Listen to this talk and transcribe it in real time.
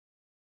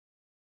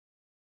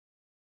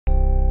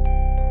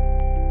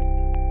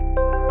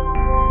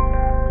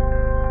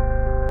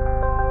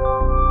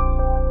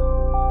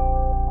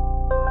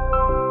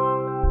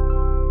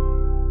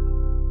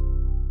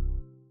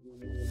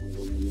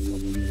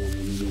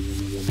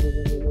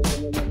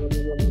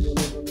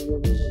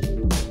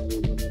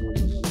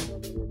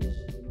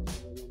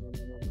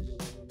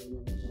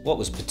What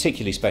was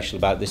particularly special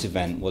about this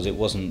event was it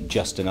wasn't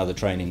just another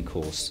training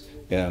course.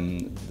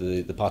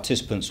 The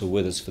participants were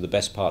with us for the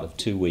best part of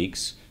 2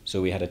 weeks, so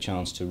we had a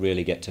chance to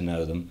really get to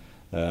know them,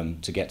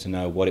 to get to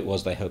know what it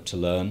was they hoped to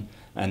learn,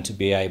 and to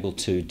be able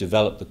to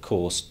develop the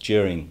course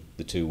during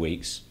the 2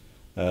 weeks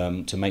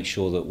to make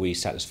sure that we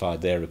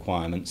satisfied their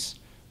requirements,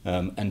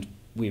 and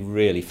we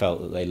really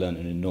felt that they learned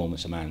an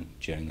enormous amount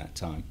during that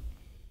time.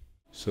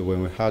 So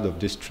when we heard of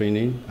this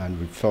training, and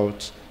we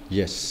felt,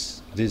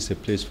 yes, this is a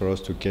place for us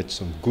to get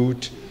some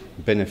good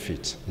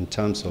benefit in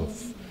terms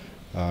of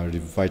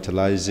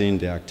revitalizing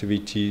the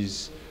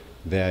activities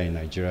there in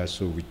Nigeria.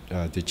 So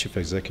the chief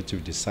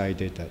executive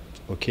decided that,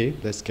 okay,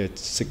 let's get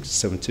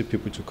 70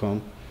 people to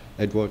come.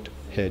 Edward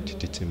head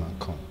the team and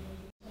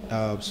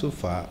come. So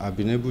far, I've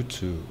been able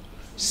to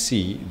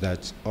see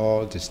that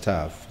all the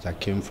staff that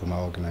came from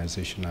our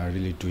organization are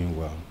really doing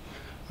well.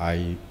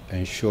 I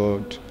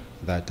ensured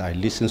that I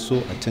listen so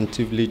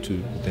attentively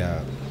to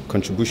their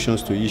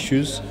contributions to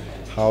issues,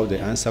 how they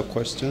answer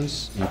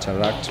questions,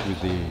 interact with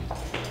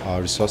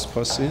the resource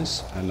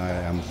persons, and I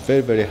am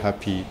very, very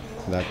happy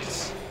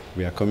that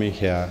we are coming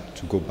here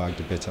to go back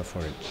the better for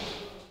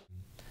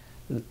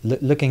it.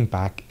 Looking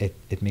back,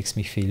 it makes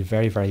me feel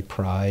very, very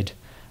proud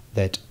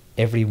that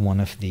every one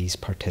of these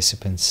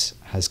participants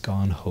has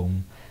gone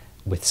home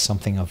with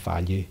something of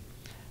value.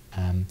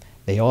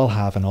 They all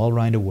have an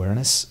all-round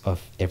awareness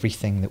of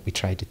everything that we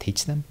try to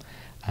teach them,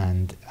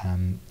 and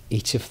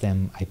each of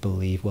them, I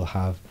believe, will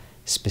have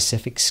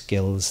specific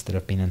skills that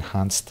have been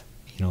enhanced,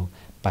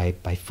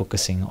 by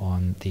focusing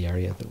on the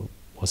area that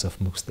was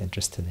of most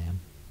interest to them.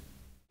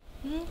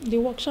 The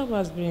workshop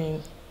has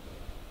been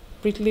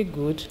pretty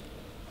good.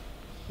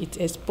 It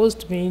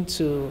exposed me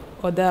to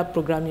other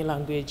programming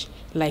language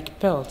like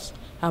Perl.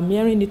 I'm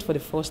hearing it for the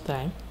first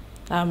time.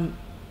 I'm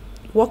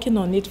working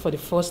on it for the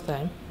first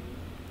time.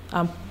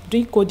 I'm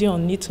doing coding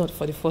on it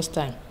for the first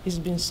time. It's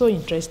been so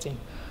interesting.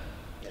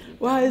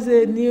 Well,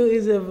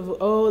 it's a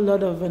whole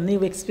lot of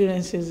new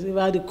experiences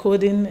about the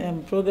coding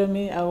and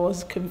programming. I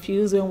was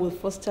confused when we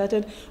first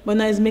started, but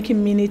now it's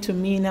making meaning to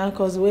me now,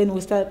 because when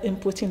we start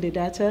inputting the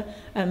data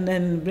and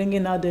then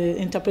bringing out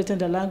interpreting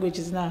the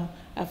languages now,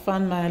 I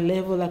found my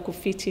level I could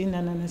fit in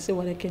and then see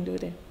what I can do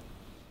there.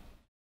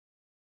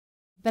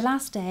 The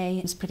last day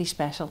was pretty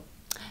special.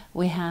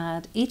 We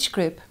had each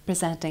group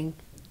presenting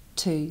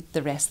to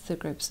the rest of the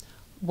groups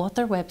what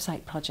their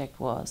website project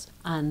was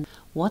and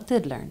what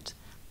they'd learned.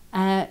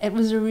 It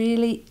was a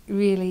really,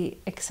 really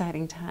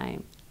exciting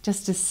time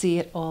just to see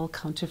it all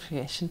come to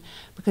fruition,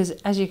 because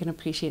as you can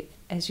appreciate,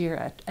 as you're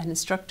an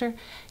instructor,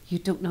 you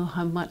don't know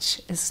how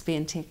much is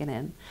being taken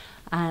in,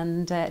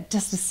 and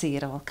just to see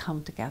it all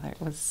come together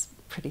was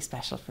pretty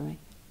special for me.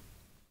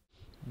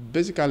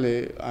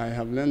 Basically, I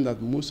have learned that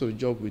most of the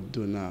job we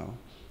do now,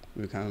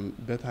 we can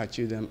better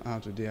achieve them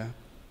out there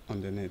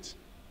on the net.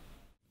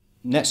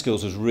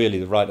 Netskills was really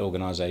the right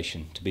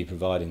organisation to be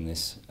providing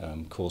this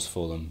course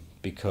for them,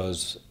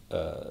 because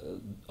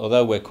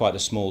although we're quite a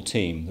small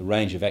team, the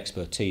range of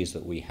expertise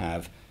that we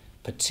have,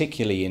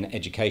 particularly in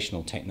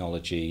educational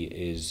technology,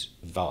 is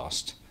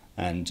vast,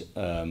 and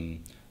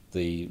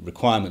the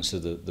requirements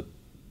of the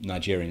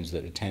Nigerians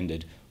that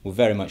attended were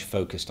very much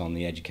focused on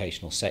the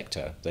educational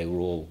sector. They were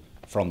all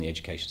from the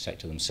education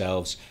sector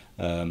themselves.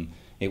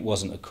 It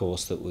wasn't a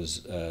course that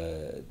was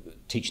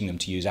teaching them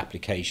to use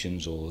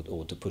applications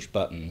or to push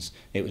buttons.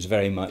 It was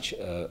very much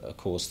a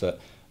course that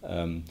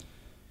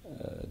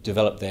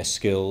develop their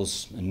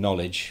skills and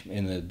knowledge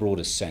in the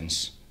broadest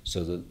sense,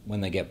 so that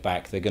when they get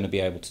back they're going to be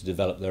able to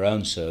develop their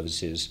own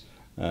services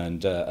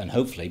and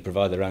hopefully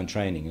provide their own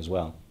training as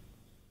well.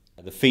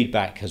 The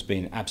feedback has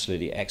been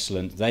absolutely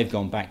excellent. They've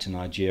gone back to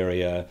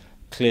Nigeria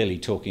clearly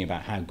talking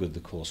about how good the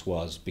course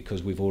was,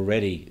 because we've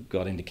already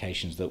got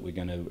indications that we're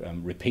going to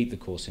repeat the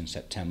course in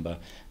September,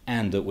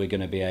 and that we're going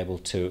to be able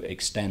to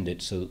extend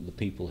it so that the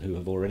people who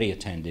have already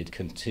attended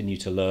continue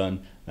to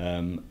learn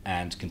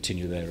and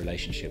continue their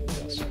relationship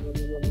with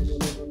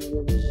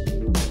us.